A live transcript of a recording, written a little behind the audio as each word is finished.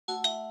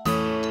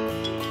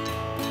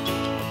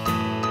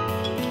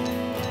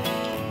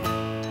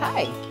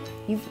Hi,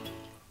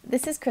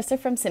 this is Krista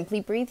from Simply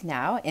Breathe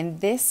Now,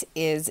 and this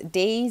is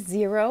day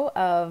 0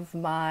 of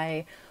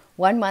my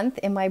 1 month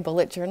in my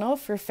bullet journal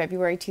for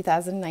February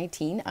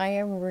 2019. I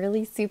am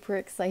really super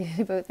excited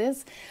about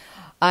this.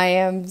 I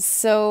am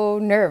so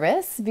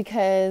nervous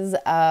because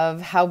of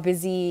how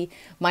busy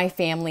my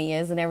family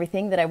is and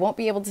everything that I won't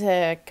be able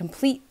to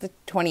complete the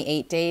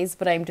 28 days,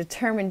 but I'm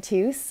determined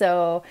to.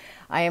 So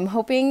I am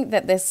hoping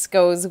that this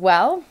goes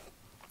well.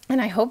 And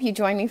I hope you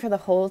join me for the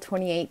whole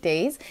 28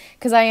 days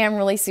because I am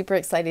really super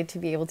excited to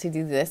be able to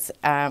do this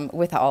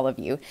with all of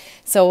you.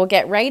 So we'll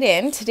get right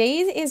in. Today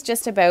is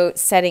just about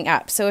setting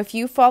up. So if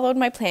you followed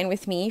my plan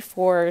with me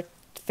for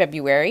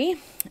February,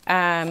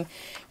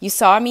 you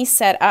saw me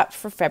set up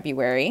for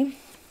February,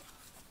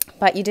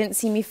 but you didn't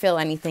see me fill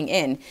anything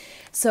in.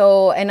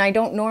 So, and I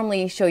don't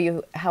normally show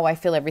you how I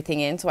fill everything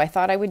in, so I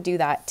thought I would do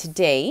that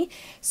today.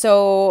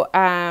 So,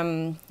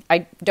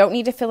 I don't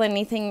need to fill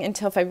anything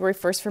until February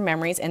 1st for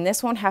memories, and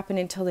this won't happen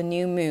until the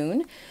new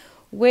moon,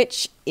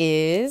 which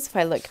is, if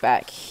I look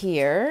back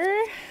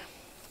here,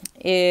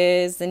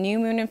 is the new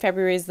moon in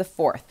February is the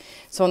 4th.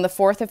 So on the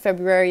 4th of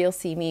February, you'll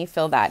see me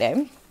fill that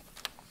in.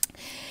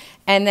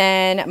 And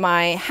then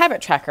my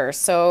habit tracker.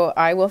 So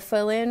I will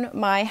fill in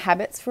my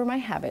habits for my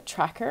habit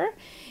tracker,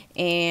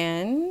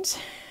 and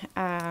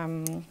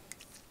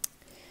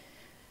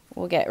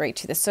we'll get right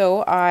to this.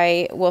 So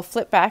I will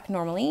flip back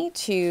normally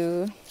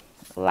to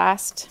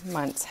last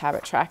month's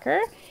habit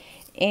tracker,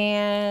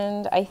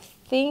 and I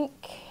think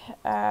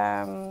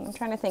I'm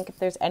trying to think if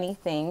there's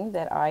anything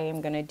that I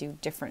am going to do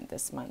different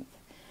this month.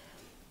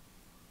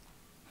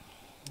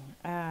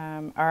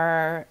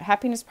 Our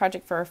happiness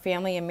project for our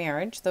family and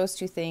marriage, those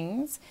two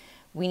things,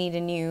 we need a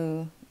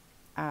new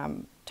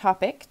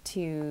topic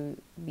to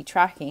be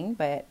tracking,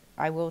 but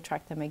I will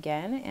track them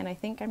again, and I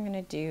think I'm going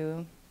to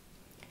do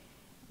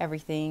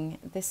everything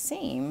the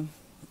same.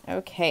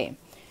 Okay,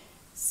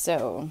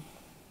 so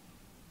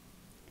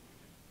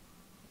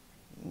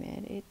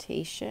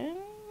meditation,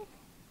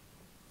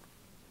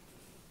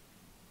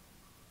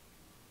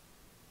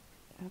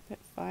 up at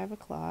 5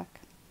 o'clock.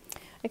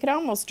 I could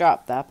almost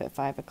drop the up at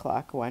 5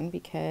 o'clock one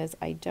because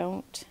I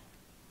don't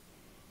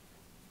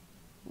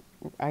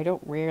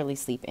rarely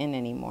sleep in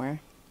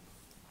anymore.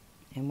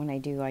 And when I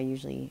do, I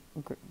usually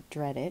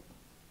dread it.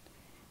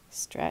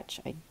 Stretch,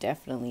 I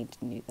definitely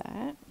didn't do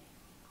that.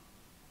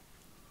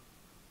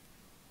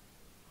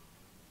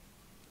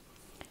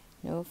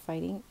 No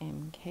fighting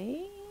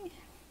MK.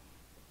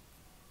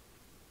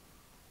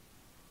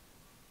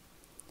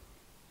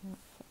 No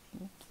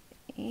fighting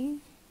K.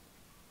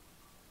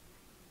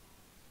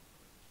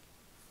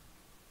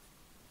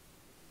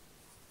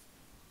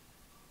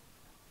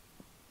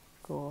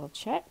 Goal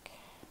check.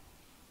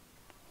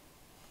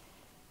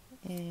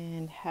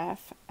 And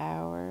half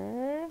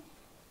hour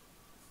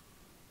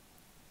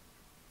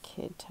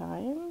kid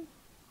time.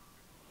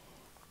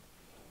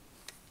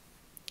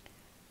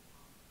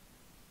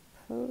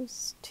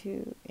 Post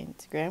to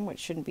Instagram, which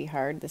shouldn't be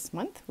hard this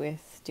month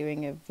with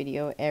doing a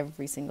video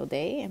every single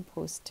day, and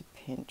post to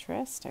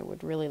Pinterest. I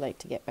would really like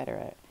to get better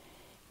at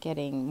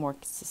getting more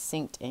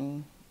succinct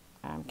and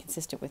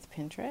consistent with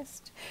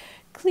Pinterest.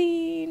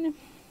 Clean.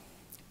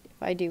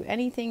 If I do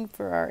anything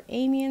for our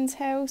Amiens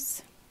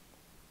house.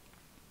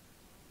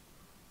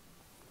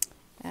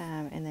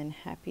 And then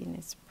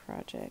happiness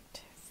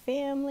project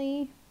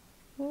family.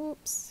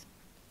 Whoops.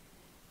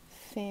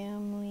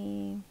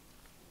 Family.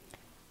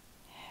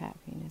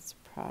 Happiness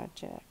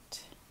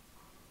project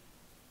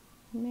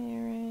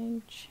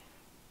marriage.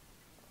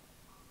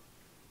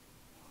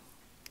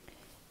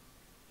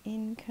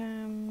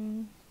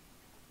 Income.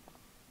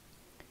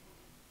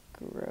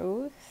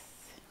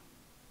 Growth.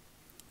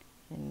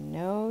 And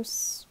no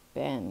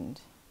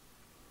spend.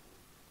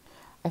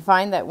 I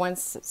find that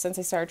since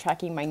I started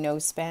tracking my no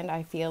spend,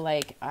 I feel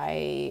like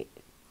I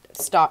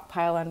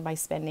stockpile on my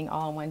spending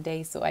all in one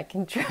day so I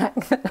can track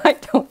that I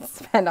don't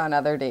spend on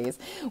other days,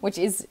 which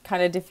is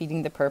kind of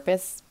defeating the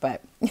purpose,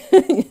 but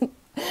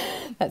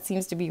that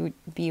seems to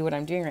be what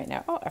I'm doing right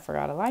now. Oh, I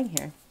forgot a line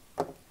here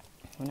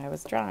when I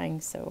was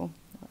drawing, so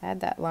I'll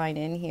add that line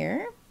in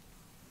here.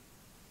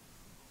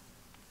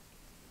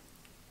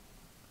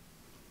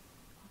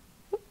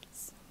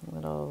 Oops,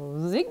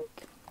 little zig.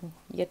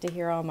 You get to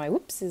hear all my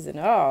whoopses and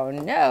oh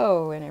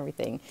no and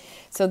everything.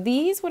 So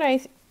these, what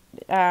I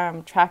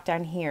tracked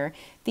down here,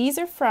 these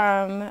are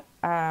from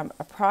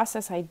a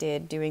process I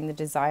did doing the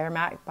Desire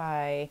Map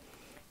by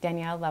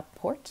Danielle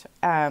Laporte.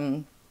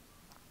 I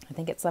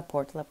think it's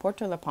Laporte or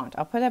Laponte.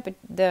 I'll put up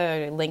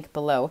the link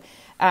below.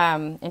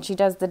 And she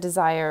does the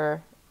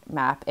Desire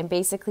Map. And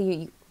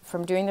basically,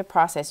 from doing the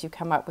process, you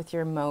come up with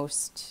your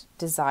most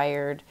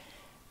desired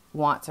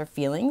wants or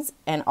feelings,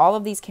 and all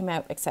of these came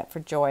out except for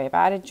joy. I've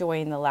added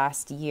joy in the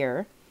last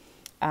year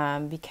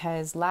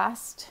because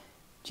last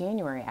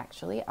January,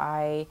 actually,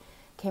 I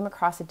came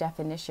across a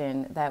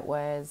definition that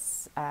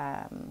was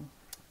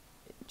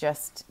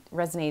just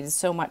resonated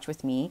so much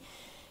with me.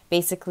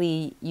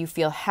 Basically, you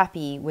feel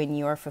happy when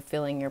you're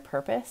fulfilling your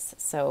purpose.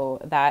 So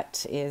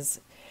that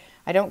is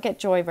I don't get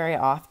joy very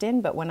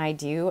often, but when I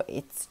do,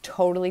 it's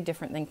totally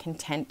different than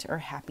content or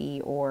happy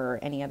or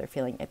any other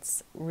feeling.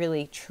 It's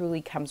really,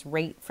 truly comes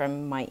right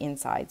from my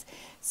insides.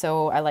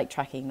 So I like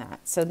tracking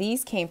that. So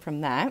these came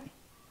from that.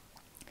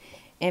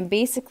 And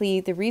basically,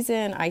 the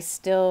reason I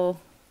still,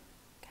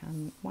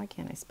 why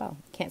can't I spell?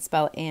 Can't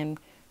spell and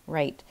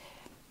write.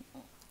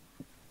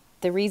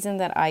 The reason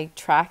that I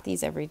track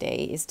these every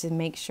day is to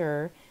make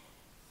sure,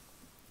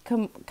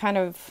 kind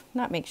of,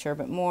 not make sure,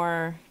 but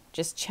more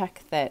just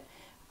check that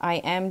I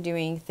am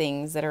doing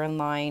things that are in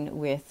line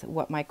with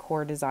what my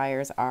core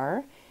desires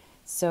are.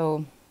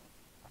 So,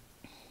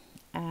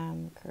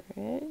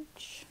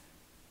 courage,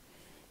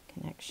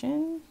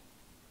 connection,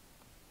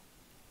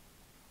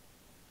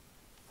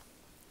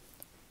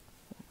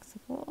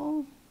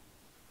 flexible.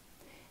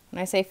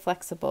 When I say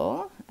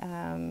flexible,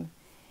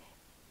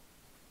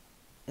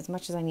 as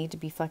much as I need to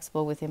be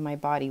flexible within my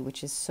body,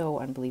 which is so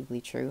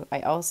unbelievably true,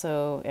 I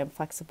also am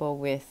flexible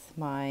with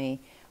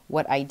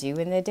what I do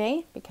in the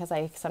day, because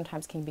I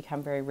sometimes can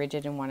become very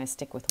rigid and want to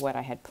stick with what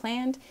I had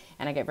planned,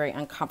 and I get very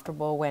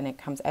uncomfortable when it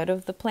comes out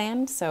of the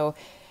plan. So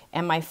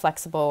am I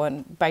flexible?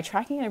 And by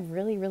tracking, I've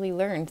really, really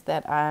learned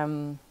that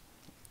I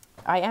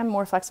am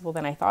more flexible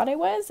than I thought I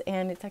was,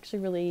 and it's actually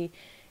really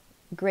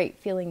great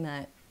feeling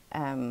that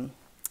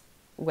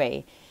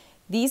way.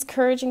 These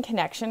courage and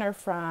connection are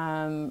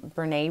from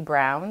Brene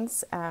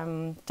Brown's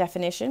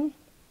definition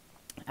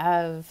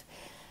of,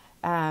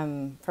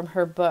 from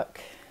her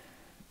book,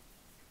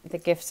 The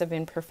Gifts of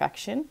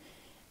Imperfection.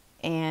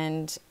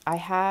 And I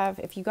have,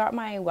 if you got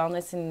my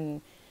wellness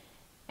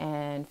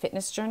and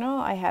fitness journal,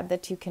 I had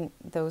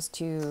those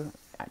two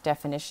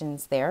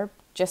definitions there,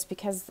 just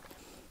because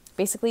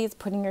basically it's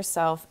putting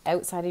yourself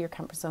outside of your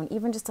comfort zone,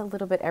 even just a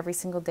little bit every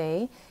single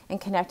day, and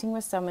connecting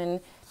with someone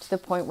to the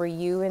point where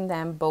you and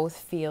them both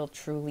feel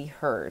truly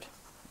heard.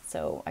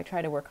 So I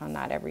try to work on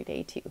that every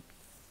day too.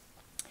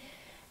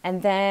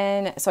 And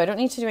then, so I don't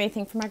need to do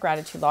anything for my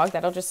gratitude log.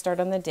 That'll just start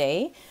on the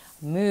day.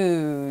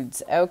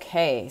 Moods.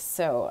 Okay,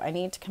 so I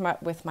need to come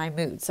up with my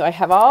moods. So I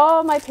have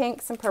all my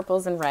pinks and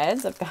purples and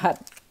reds. I've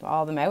got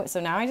all them out. So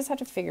now I just have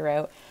to figure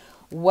out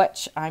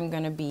what is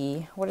going to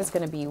be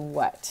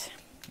what.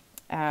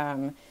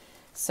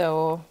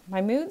 So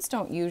my moods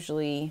don't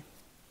usually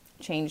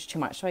change too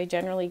much. So I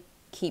generally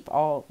keep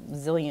all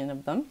zillion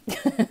of them.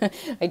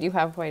 I do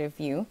have quite a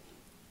few.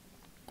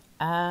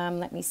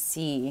 Let me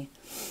see.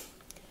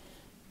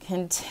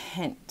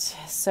 Content.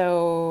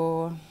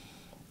 So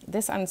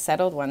this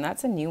unsettled one,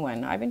 that's a new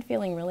one. I've been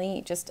feeling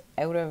really just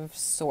out of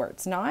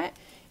sorts.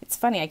 It's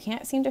funny, I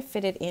can't seem to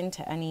fit it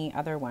into any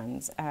other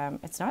ones.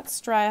 It's not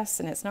stress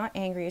and it's not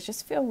angry. It's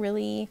just feel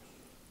really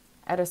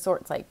out of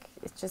sorts. Like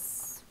it's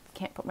just,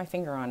 can't put my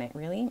finger on it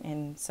really.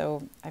 And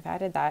so I've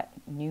added that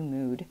new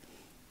mood.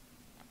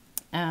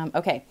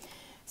 Okay,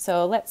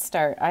 so let's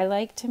start. I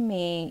like to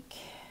make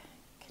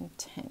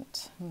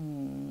content.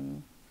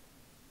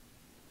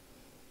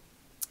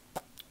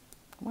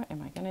 What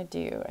am I going to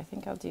do? I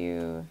think I'll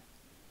do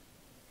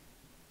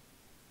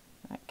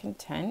that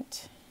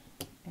content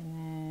and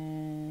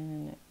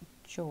then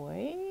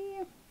joy.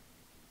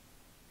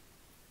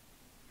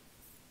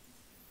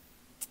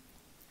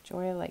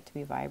 Joy, I like to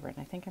be vibrant.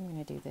 I think I'm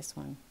going to do this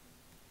one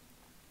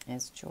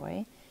as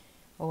joy.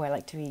 Oh, I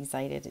like to be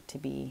excited to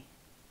be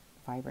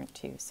vibrant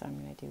too. So I'm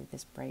going to do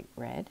this bright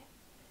red.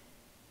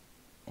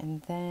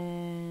 And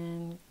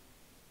then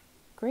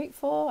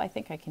grateful, I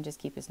think I can just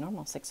keep as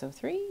normal,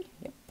 603.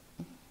 Yep.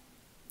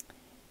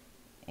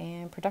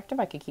 And productive,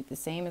 I could keep the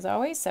same as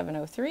always,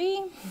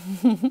 703.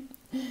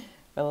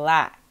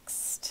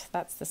 Relaxed,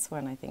 that's this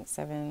one, I think,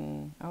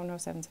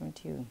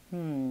 772.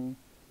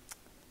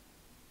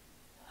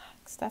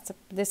 Relaxed,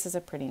 this is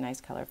a pretty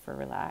nice color for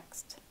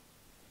relaxed.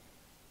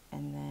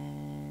 And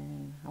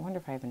then, I wonder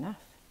if I have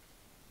enough.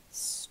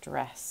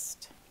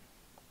 Stressed.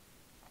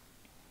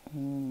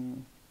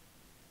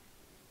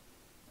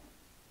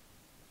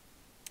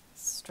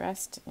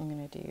 Stressed, I'm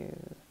going to do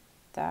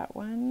that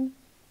one.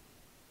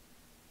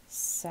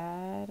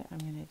 Sad, I'm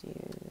going to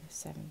do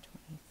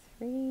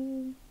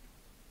 723.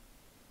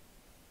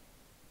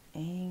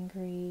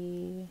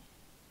 Angry,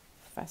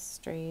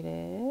 frustrated,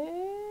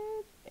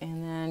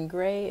 and then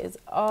gray is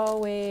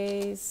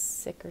always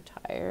sick or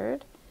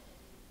tired.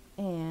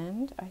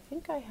 And I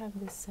think I have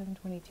this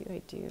 722,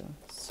 I do.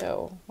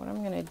 So what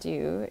I'm going to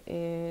do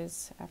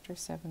is after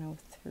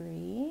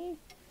 703,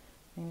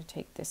 I'm going to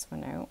take this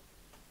one out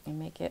and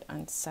make it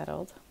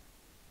unsettled.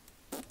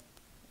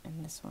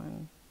 And this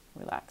one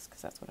relax,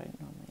 because that's what it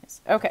normally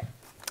is. Okay,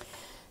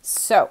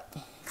 so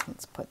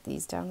let's put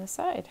these down the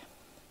side.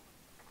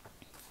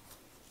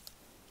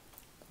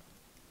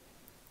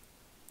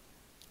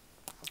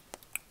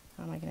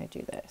 How am I going to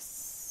do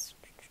this?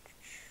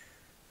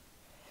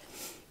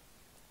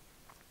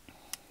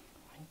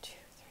 1, 2,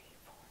 3,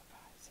 4, 5,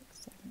 6,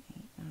 7,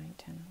 8, 9,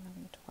 10,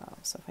 11, 12.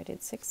 So if I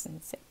did 6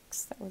 and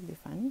 6, that would be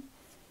fun.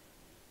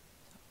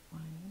 So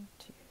 1,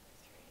 2, 3,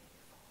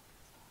 4,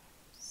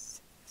 5,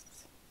 6.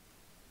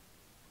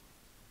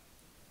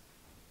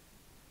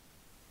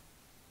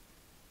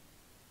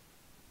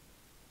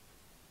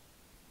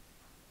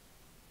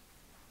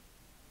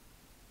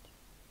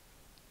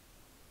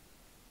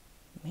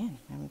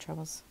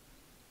 troubles.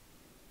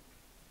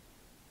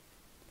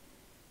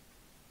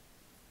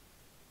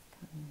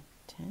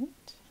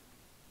 Content.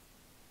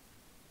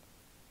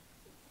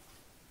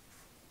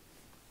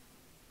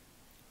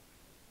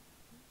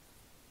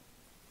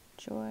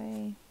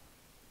 Joy.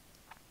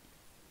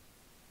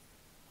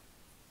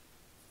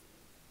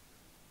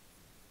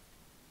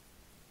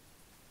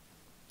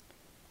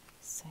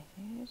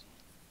 Excited.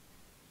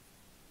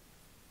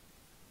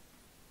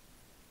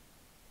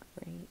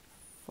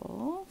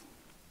 Grateful.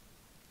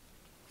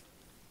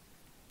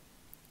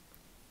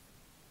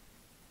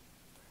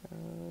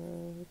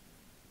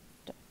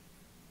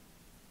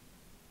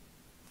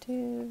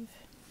 Productive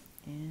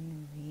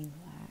and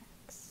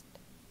relaxed.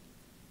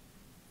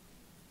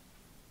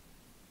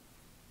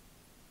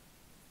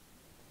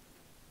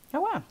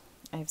 Oh wow,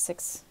 I have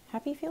 6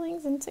 happy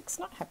feelings and 6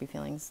 not happy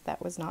feelings.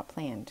 That was not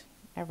planned,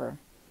 ever.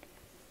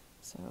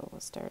 So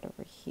we'll start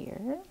over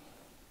here.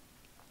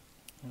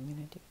 I'm going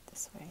to do it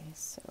this way.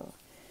 So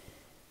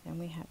then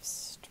we have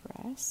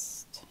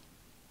stressed.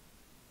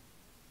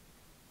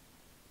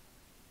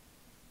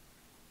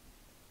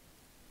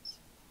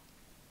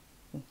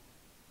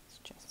 It's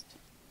just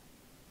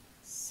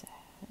sad.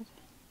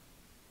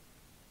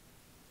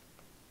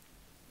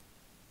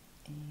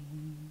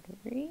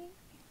 Angry.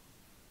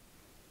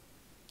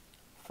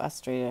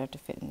 Frustrated. I have to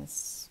fit in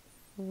this.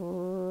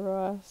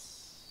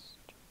 Frustrated.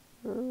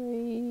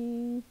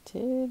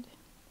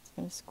 It's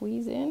going to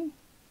squeeze in.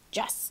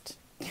 Just.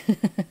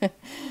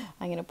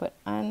 I'm going to put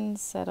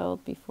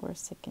unsettled before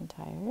sick and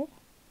tired.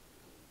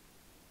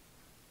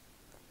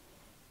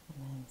 And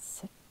then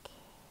sick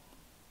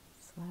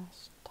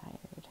 /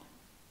 tired.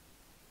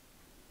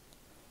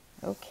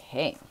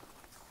 Okay.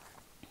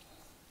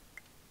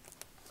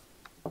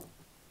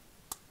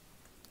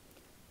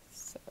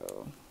 So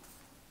I'm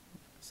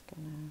just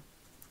going to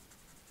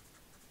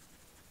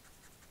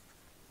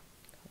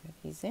color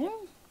these in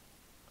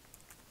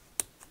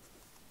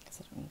because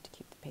I don't need to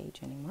keep the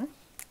page anymore.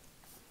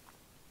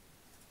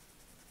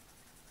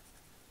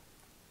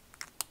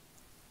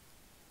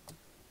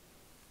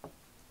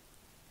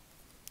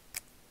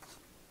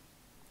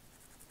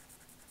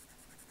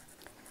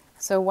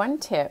 So one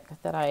tip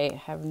that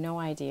I have no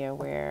idea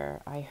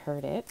where I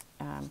heard it,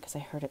 because I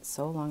heard it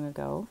so long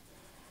ago,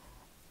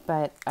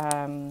 but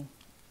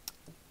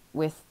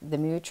with the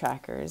mood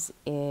trackers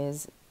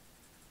is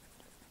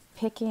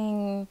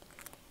picking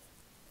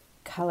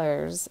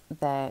colors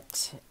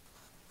that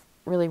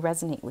really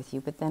resonate with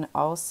you, but then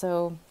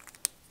also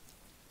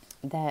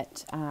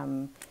that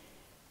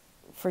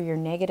for your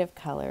negative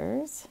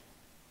colors,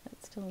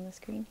 that's still on the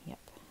screen, yep,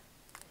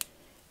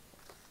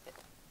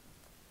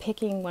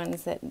 picking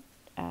ones that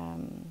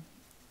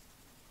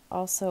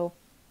also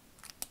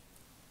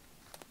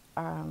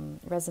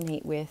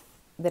resonate with,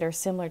 that are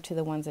similar to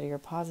the ones that are your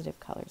positive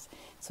colors.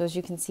 So as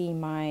you can see,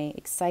 my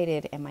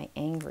excited and my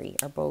angry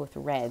are both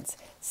reds,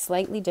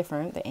 slightly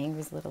different. The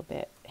angry is a little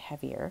bit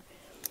heavier.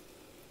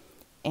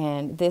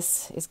 And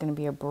this is going to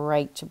be a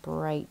bright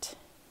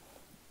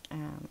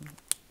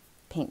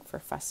pink for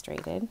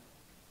frustrated,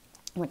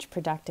 which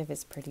productive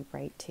is pretty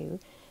bright too.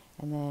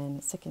 And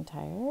then sick and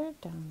tired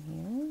down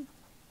here.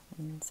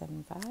 And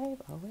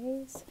 7-5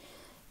 always,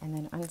 and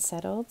then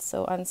unsettled.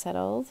 So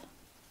unsettled,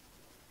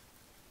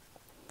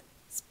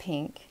 it's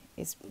pink.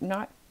 It's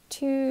not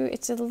too.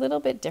 It's a little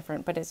bit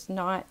different, but it's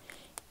not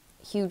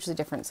hugely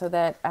different. So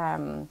that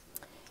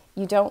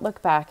you don't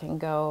look back and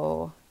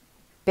go,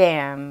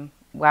 "Bam!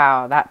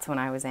 Wow, that's when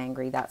I was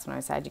angry. That's when I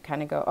was sad." You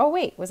kind of go, "Oh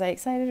wait, was I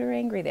excited or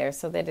angry there?"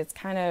 So that it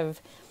kind of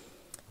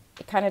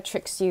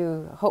tricks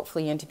you,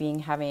 hopefully, into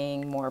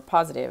having more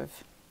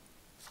positive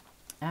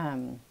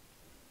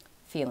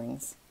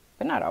feelings,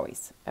 but not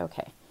always.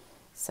 Okay,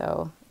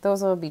 so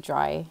those will be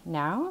dry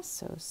now.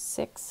 So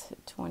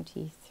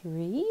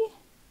 6:23,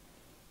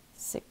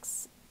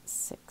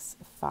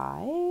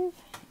 6:65,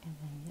 and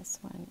then this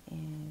one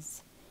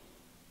is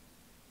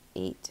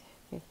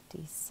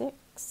 8:56,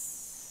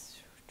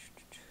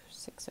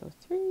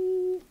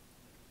 6:03,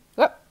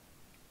 whoop,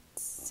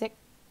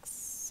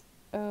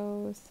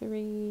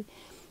 6:03,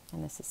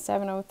 and this is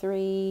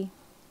 7:03.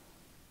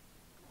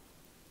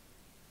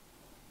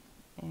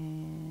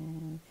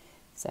 And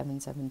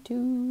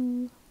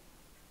 7:72,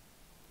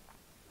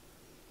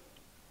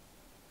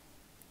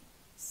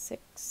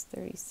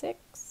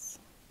 6:36.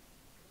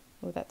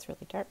 Oh, that's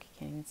really dark. You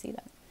can't even see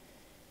that.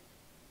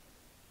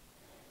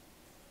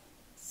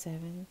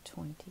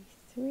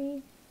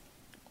 7:23.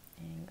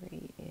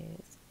 Angry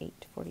is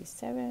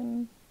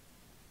 8:47.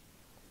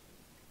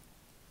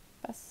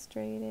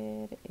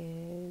 Frustrated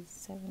is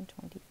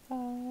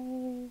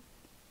 7:25.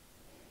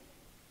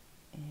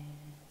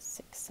 And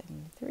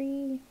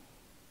 6:73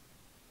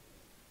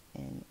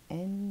 and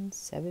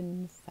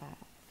N75.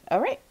 All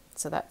right,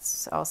 so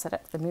that's all set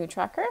up for the mood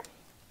tracker.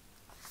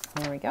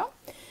 There we go.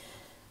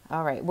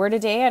 All right, word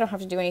of day. I don't have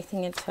to do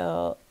anything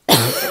until,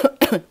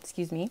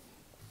 excuse me,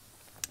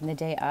 the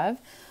day of.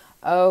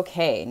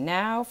 Okay,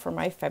 now for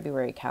my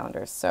February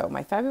calendar. So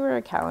my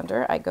February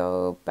calendar, I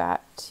go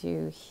back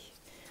to,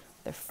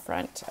 the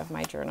front of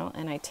my journal,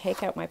 and I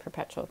take out my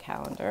perpetual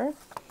calendar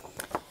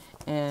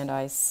and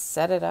I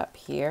set it up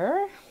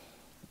here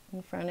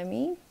in front of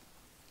me.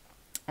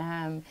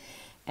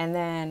 And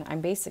then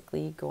I'm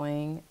basically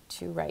going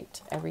to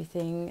write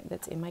everything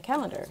that's in my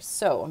calendar.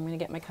 So I'm going to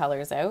get my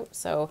colors out.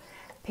 So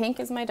pink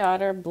is my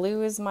daughter,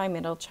 blue is my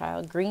middle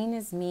child, green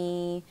is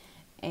me,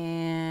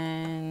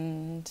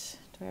 and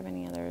do I have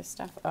any other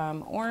stuff?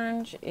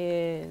 Orange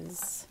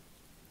is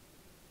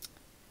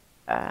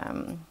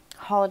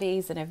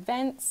holidays and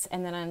events,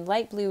 and then on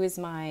light blue is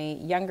my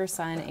younger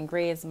son, and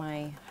gray is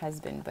my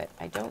husband, but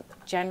I don't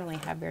generally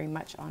have very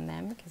much on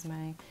them because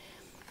my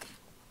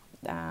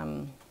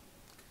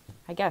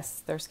I guess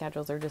their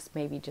schedules are just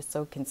maybe just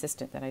so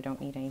consistent that I don't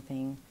need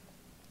anything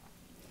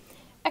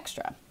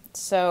extra.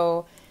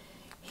 So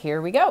here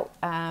we go.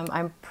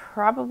 I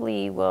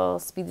probably will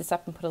speed this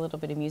up and put a little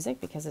bit of music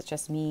because it's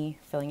just me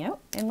filling out,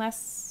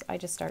 unless I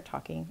just start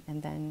talking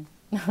and then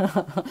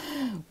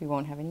we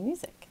won't have any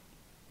music.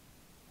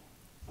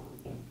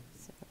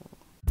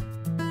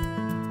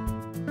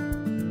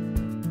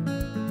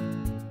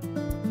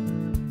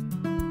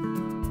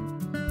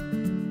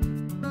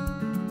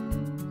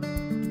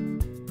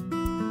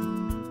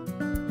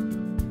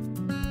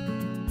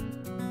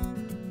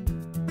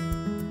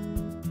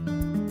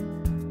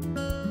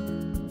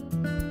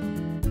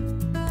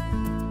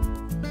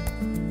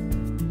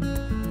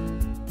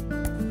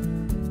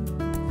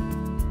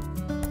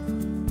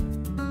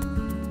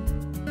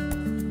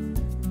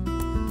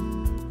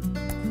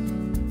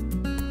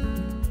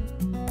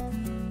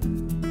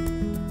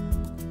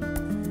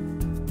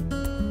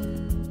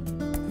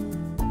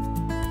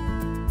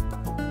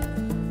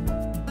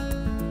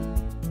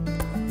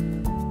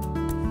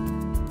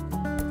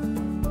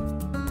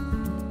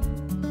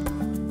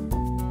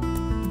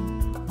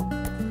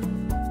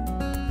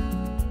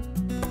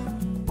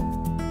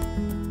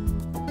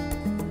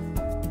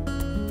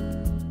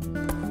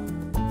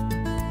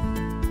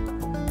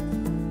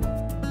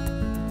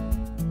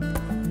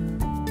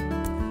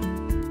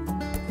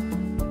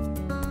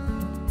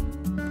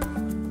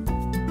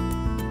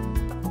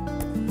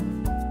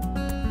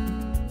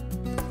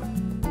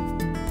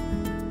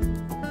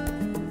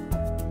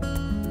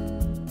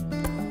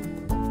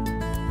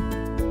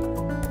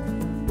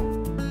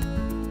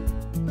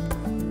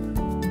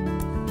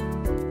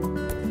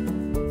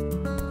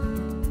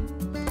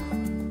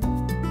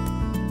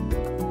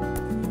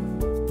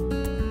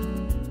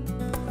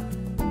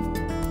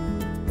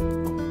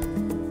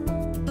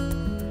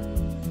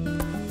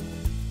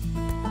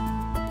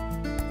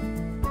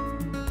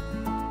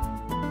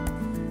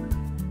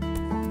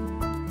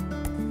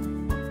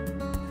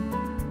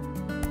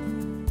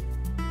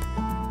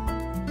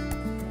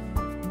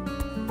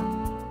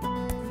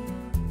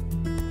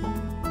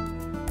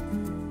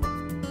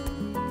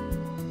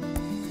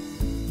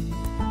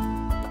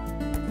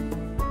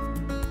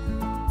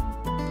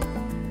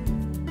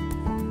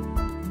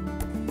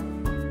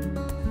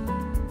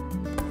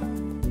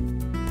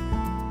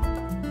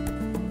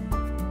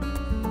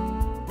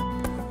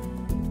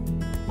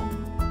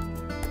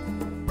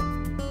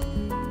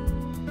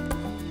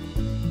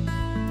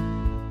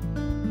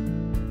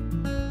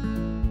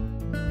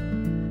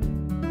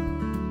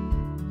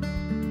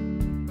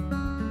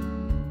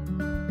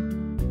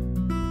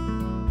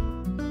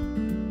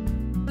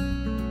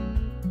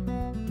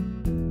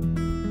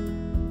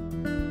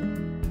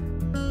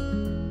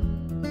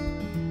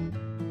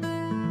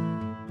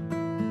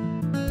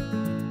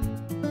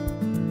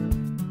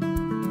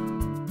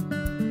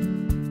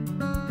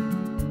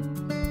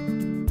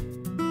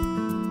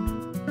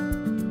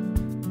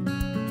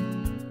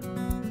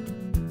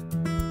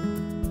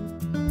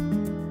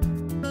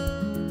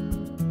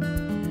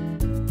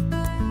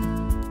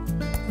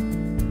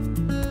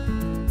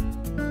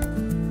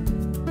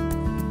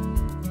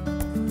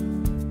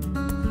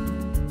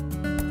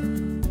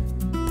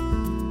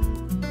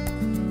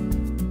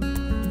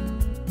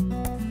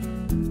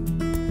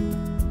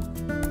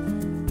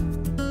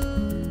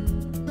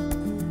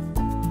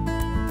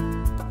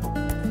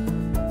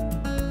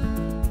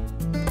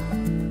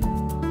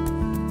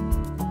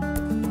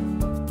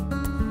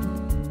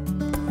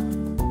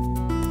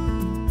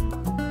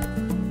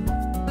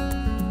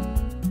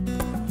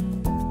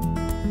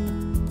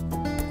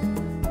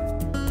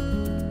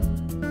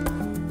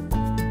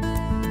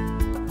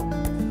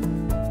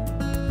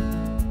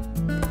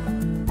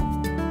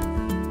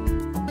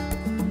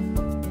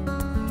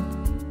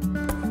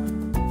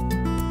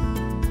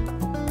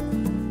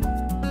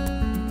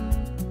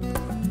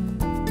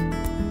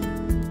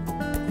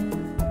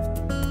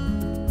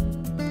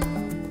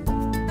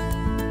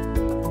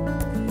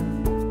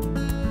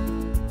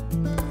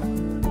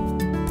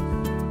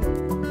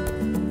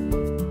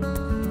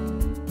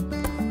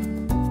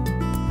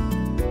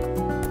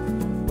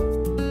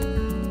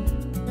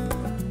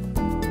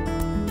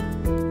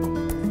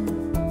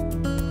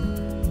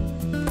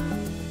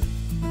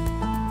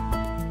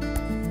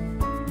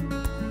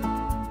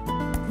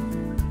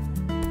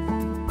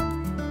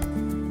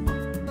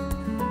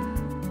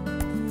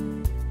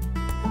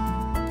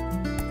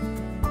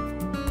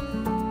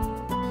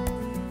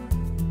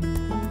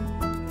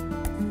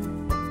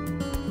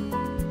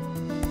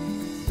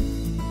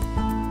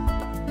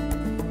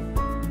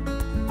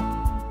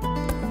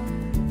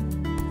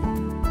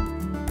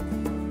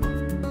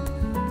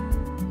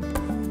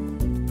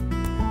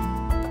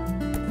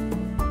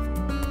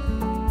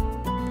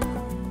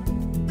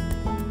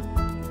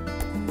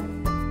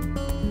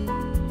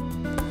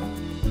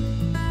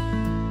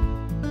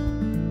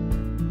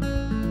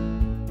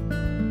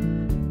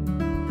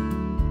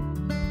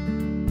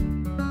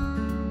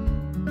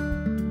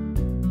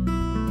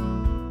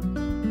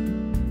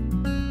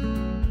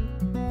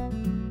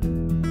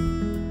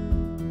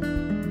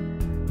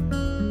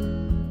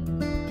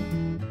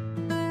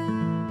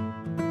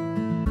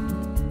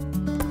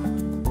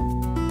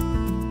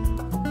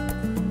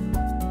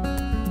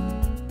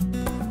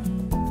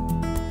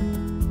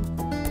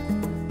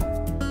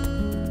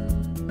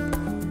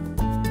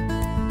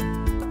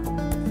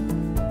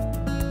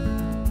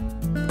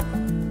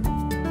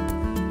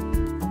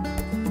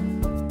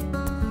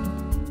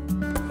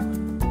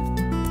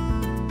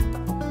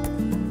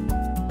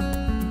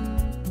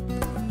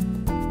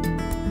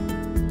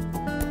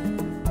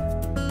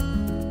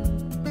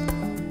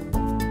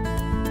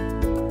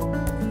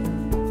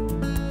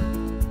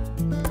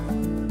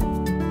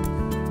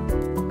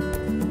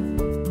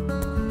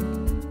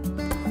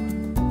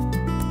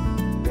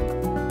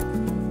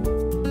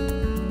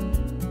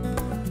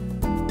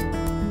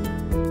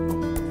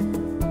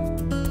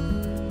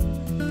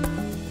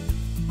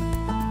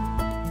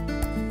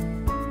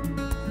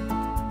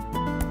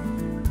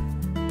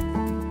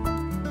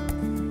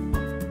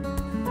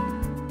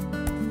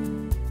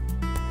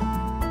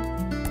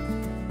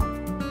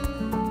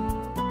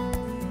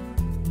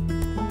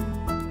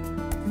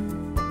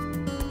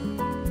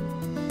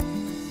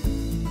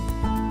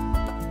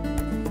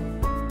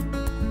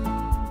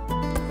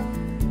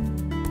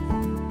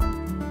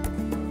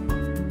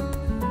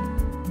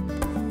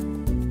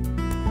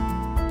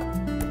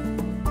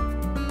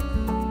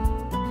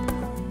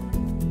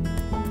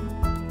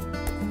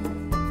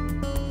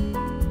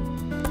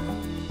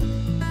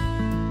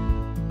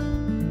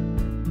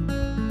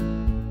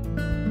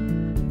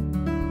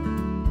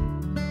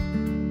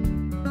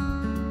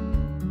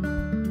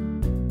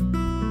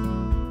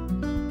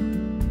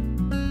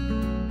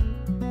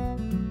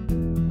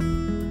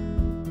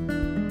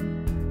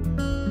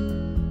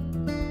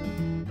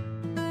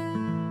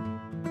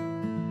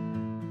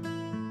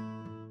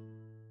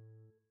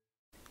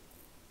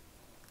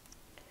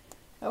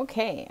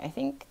 Okay, I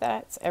think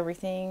that's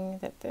everything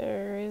that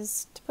there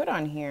is to put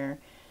on here.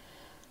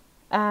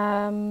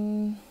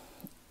 There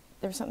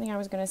was something I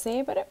was going to say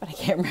about it, but I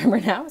can't remember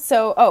now.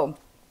 So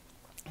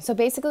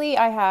basically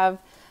I have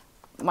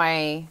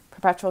my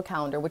perpetual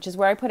calendar, which is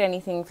where I put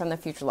anything from the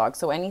future log.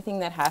 So anything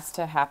that has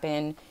to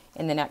happen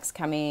in the next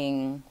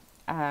coming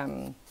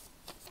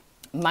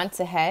months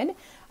ahead,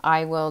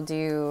 I will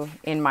do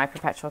in my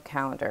perpetual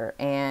calendar.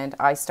 And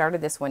I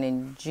started this one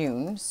in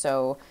June.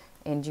 So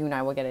in June,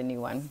 I will get a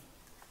new one.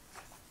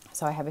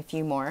 So I have a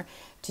few more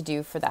to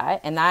do for that.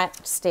 And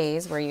that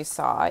stays where you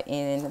saw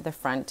in the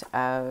front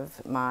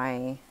of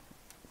my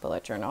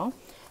bullet journal.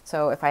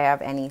 So if I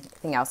have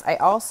anything else, I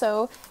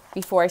also,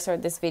 before I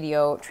started this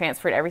video,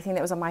 transferred everything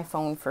that was on my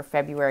phone for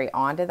February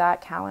onto that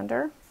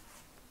calendar.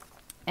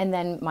 And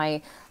then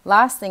my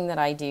last thing that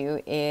I do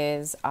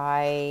is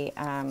where's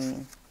my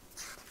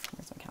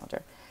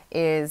calendar,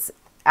 is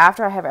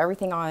after I have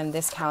everything on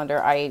this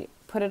calendar, I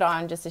put it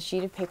on just a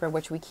sheet of paper,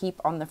 which we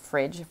keep on the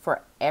fridge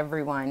for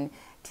everyone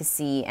to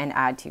see and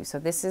add to. So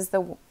this is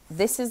the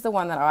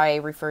one that I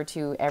refer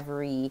to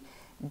every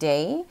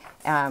day.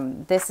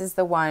 This is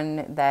the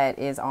one that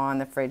is on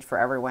the fridge for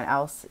everyone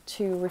else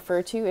to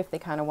refer to if they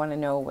kind of want to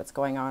know what's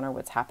going on or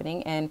what's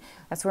happening. And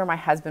that's where my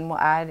husband will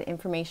add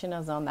information,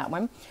 as on that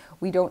one.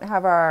 We don't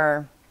have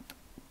our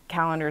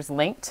calendars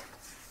linked.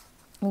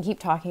 We keep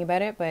talking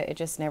about it, but it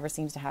just never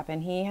seems to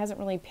happen. He hasn't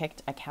really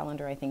picked a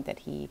calendar, I think, that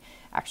he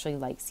actually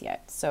likes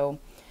yet. So,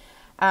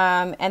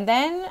 and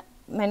then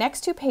my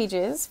next 2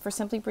 pages for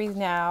Simply Breathe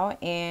Now,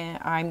 and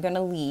I'm going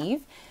to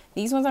leave.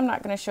 These ones I'm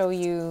not going to show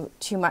you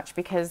too much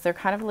because they're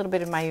kind of a little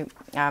bit of my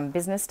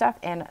business stuff,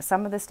 and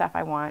some of the stuff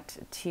I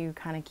want to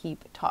kind of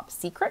keep top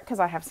secret because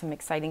I have some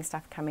exciting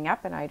stuff coming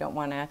up and I don't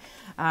want to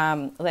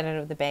let out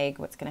of the bag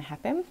what's going to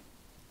happen.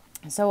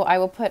 So I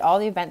will put all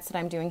the events that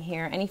I'm doing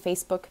here, any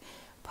Facebook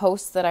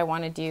posts that I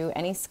want to do,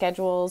 any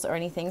schedules or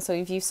anything. So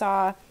if you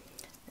saw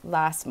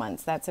last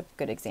month's, that's a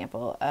good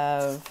example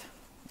of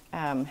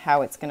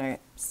how it's going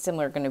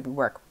to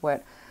work.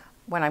 When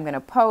I'm going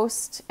to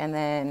post, and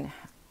then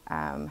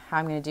how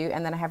I'm going to do,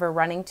 and then I have a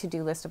running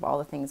to-do list of all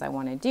the things I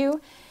want to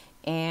do.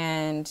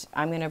 And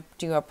I'm going to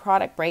do a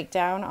product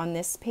breakdown on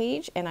this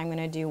page, and I'm going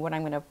to do what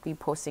I'm going to be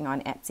posting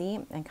on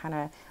Etsy, and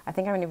I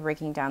think I'm going to be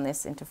breaking down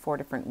this into 4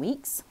 different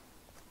weeks.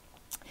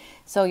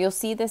 So you'll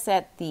see this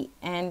at the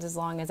end as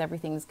long as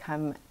everything's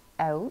come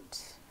out.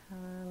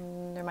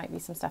 There might be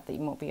some stuff that you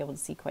won't be able to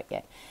see quite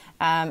yet.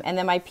 And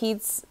then my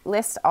peds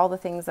list, all the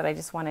things that I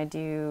just want to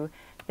do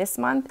this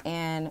month,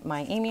 and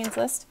my Amiens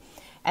list.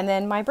 And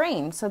then my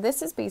brain. So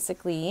this is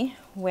basically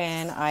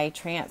when I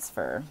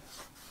transfer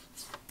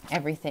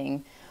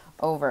everything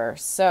over.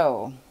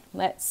 So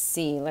let's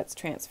see, let's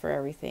transfer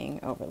everything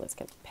over. Let's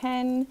get the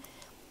pen.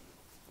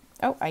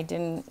 Oh, I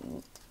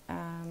didn't,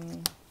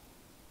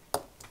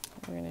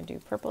 we're going to do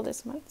purple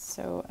this month,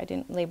 so I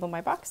didn't label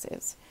my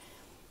boxes.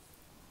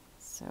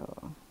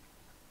 So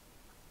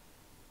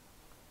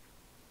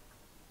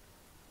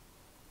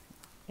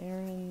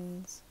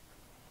Aaron's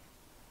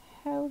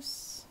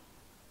house,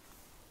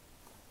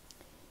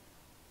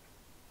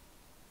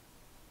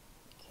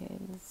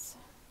 kids,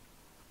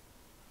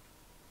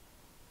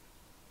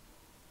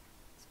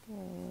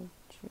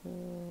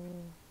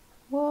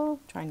 schedule,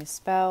 trying to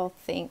spell,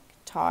 think,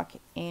 talk,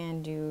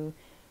 and do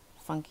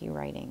funky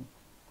writing.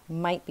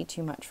 Might be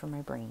too much for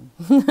my brain.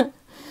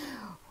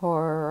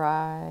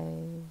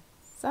 Horizon.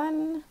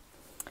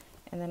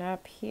 And then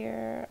up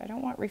here, I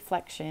don't want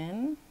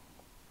reflection.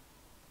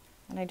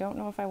 And I don't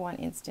know if I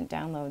want instant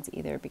downloads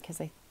either, because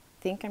I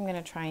think I'm going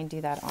to try and do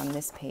that on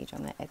this page,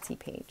 on the Etsy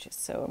page.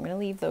 So I'm going to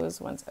leave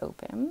those ones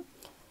open.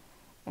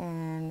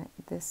 And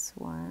this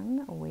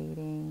one,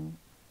 waiting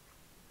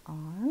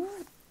on,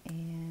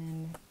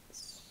 and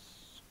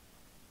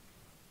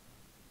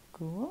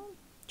school.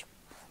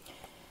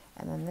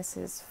 And then this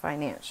is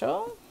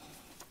financial.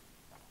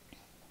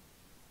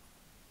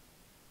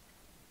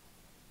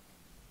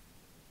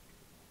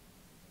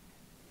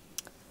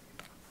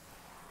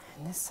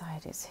 And this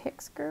side is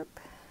Hicks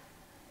Group.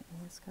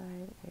 And this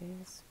side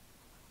is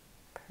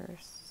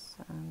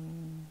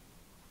person.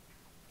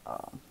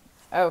 Oh,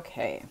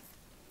 okay.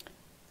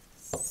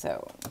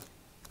 So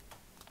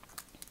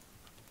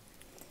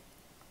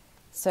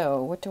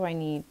what do I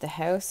need? The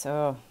house.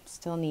 Oh,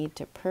 still need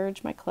to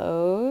purge my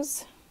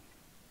clothes.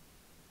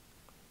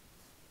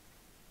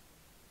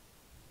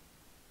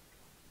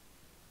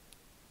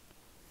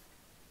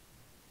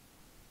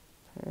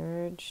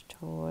 Purge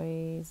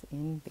toys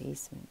in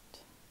basement.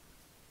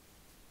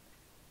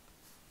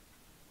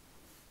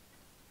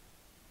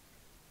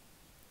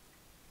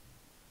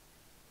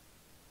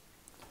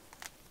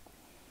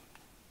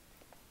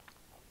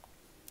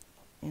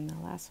 And the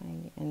last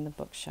one in the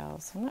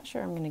bookshelves. I'm not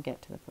sure I'm going to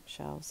get to the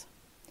bookshelves.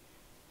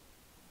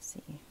 Let's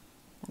see.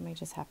 That might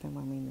just happen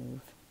when we move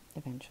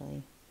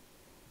eventually.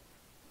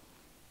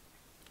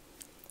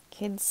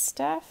 Kids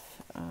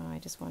stuff. I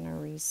just want to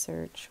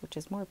research, which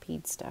is more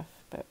ped stuff,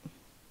 but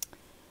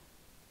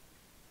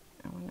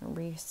I want to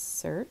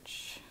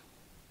research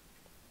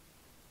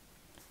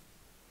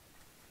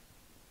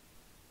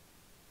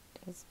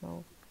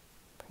Desmo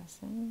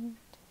Presson,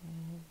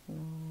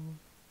 Desmo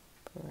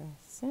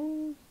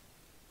Presson,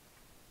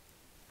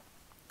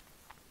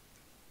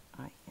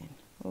 IN.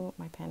 Oh,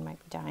 my pen might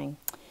be dying.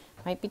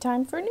 Might be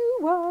time for a new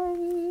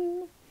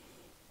one.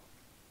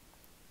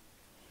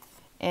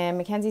 And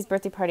Mackenzie's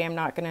birthday party, I'm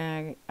not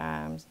going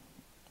to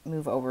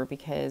move over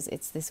because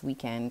it's this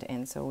weekend,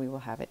 and so we will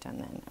have it done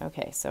then.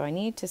 Okay, so I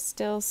need to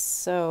still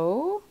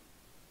sew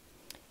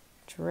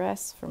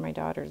dress for my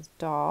daughter's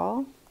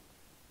doll.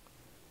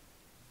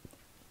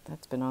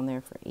 That's been on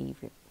there for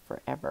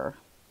forever.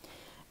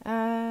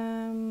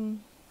 I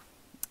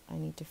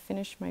need to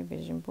finish my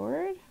vision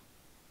board.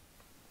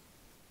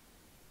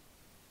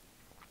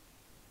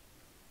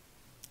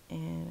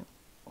 And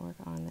work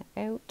on the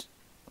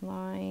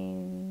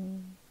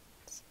outlines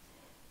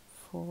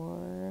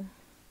for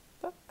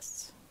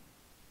books.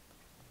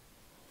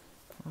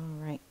 All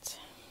right.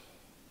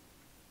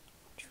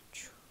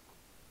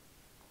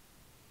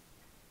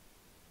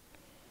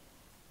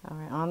 All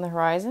right, on the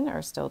horizon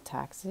are still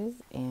taxes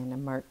and a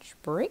March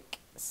break.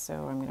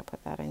 So I'm going to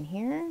put that in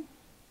here.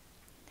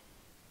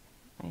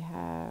 I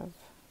have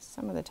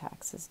some of the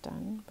taxes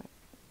done, but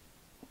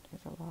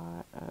there's a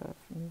lot of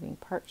moving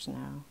parts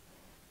now.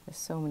 There's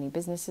so many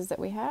businesses that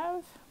we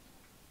have.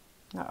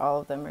 Not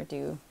all of them are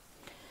due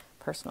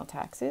personal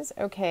taxes.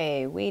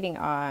 Okay, waiting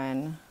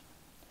on,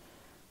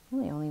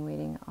 really only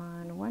waiting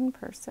on one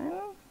person.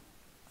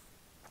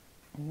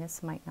 And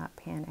this might not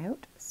pan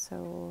out,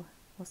 so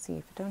we'll see.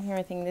 If I don't hear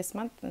anything this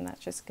month, then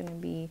that's just going to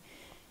be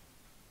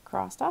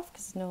crossed off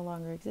because it's no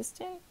longer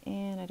existent,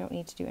 and I don't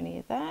need to do any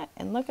of that.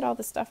 And look at all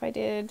the stuff I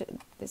did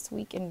this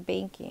week in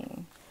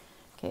banking.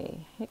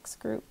 Okay, Hicks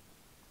Group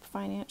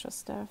financial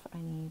stuff.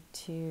 I need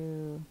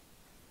to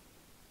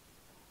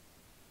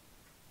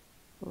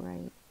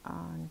write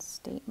on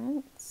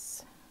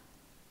statements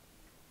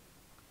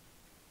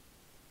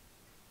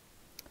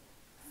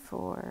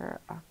for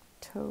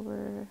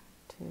October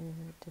to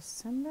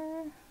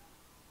December,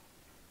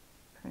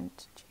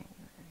 print January.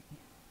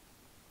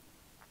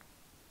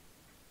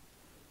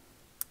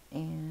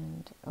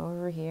 And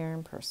over here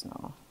in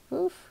personal,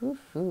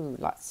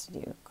 lots to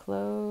do.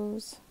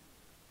 Close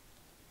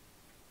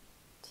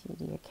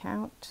TD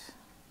account.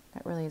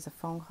 That really is a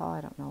phone call.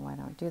 I don't know why I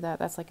don't do that.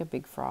 That's like a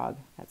big frog,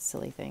 that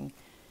silly thing.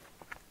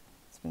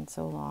 It's been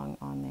so long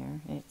on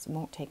there, and it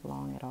won't take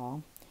long at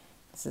all.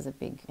 This is a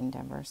big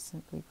endeavor.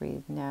 Simply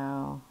Breathe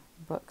Now,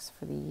 books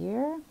for the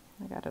year.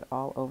 I got it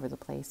all over the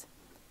place.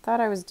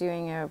 Thought I was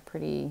doing a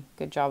pretty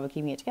good job of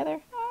keeping it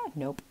together.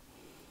 Nope.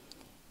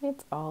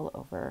 It's all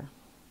over.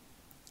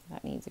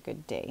 That needs a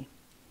good day.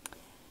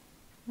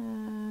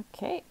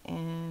 Okay,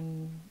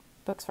 and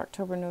books for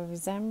October,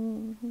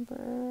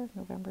 November,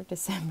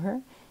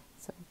 December.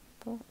 So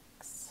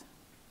books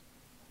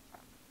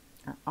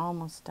are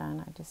almost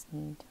done. I just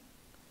need to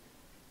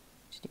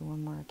do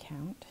one more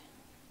account.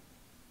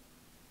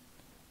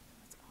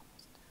 That's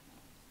almost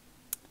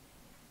done.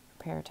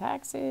 Prepare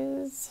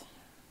taxes.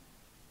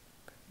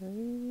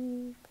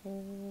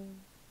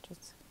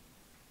 Just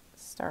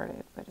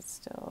started, but it's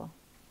still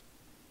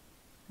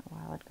a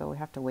while ago. We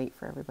have to wait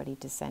for everybody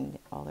to send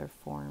all their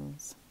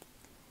forms.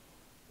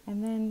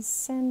 And then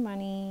send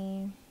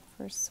money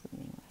for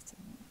swimming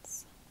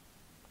lessons.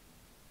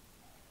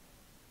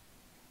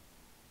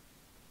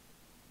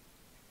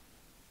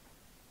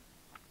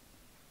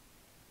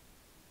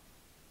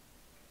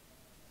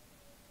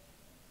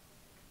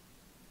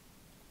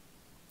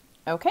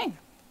 Okay.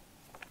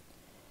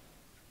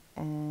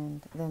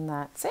 And then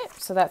that's it.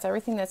 So that's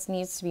everything that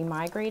needs to be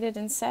migrated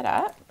and set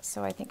up.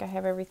 So I think I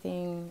have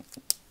everything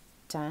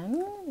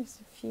done. There's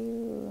a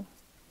few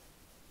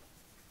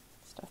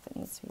stuff that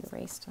needs to be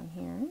erased on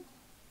here.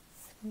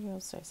 What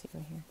else did I see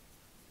right here?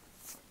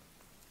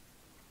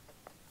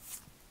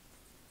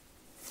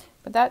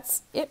 But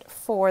that's it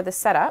for the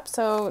setup.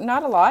 So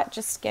not a lot,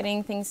 just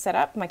getting things set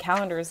up. My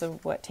calendar is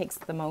what takes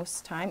the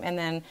most time. And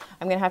then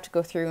I'm going to have to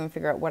go through and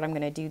figure out what I'm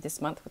going to do this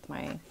month with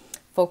my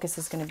focus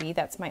is going to be.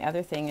 That's my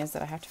other thing, is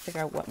that I have to figure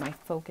out what my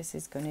focus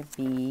is going to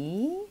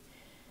be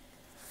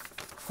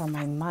for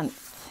my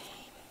month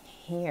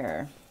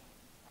here.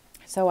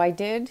 So I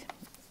do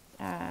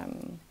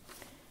kind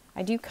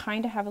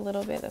of have a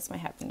little bit, that's my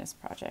happiness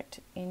project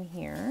in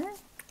here.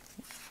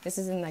 This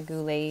is in the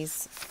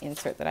Goulet's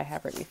insert that I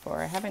have right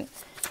before. I haven't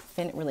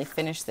really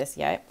finished this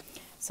yet.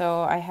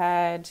 So I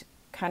had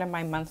kind of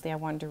my monthly I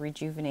wanted to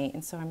rejuvenate,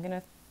 and so I'm going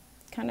to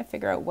kind of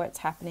figure out what's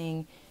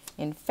happening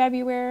in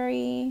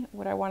February,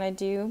 what I want to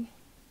do.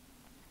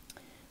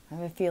 I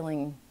have a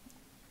feeling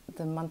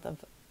the month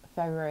of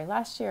February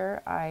last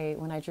year,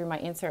 when I drew my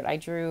insert, I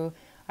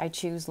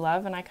choose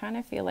love, and I kind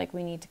of feel like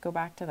we need to go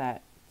back to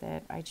that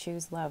I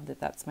choose love,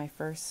 that's my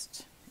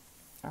first,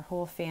 our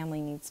whole family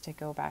needs to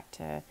go back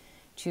to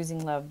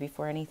choosing love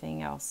before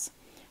anything else.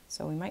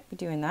 So we might be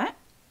doing that.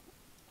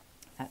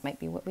 That might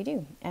be what we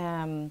do.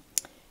 And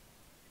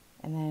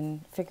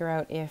then figure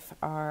out if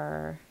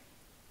our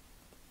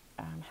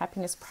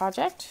happiness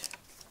project,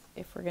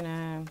 what we're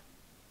gonna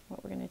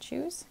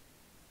choose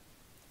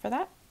for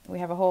that. We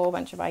have a whole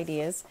bunch of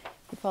ideas.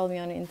 If you follow me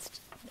on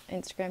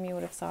Instagram, you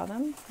would have saw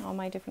them, all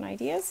my different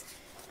ideas.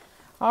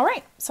 All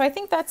right, so I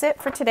think that's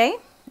it for today.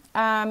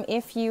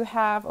 If you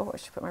have, I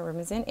should put my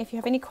ribbons in. If you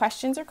have any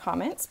questions or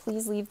comments,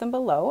 please leave them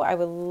below. I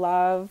would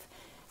love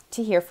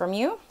to hear from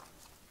you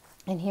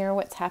and hear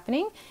what's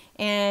happening.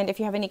 And if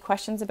you have any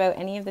questions about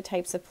any of the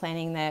types of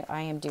planning that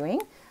I am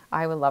doing,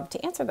 I would love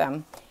to answer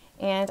them.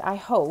 And I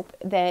hope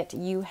that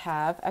you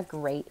have a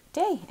great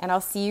day. And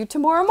I'll see you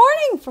tomorrow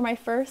morning for my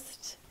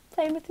first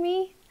Plan with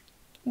Me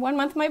 1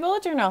 month my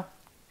bullet journal.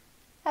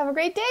 Have a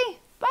great day.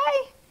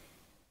 Bye.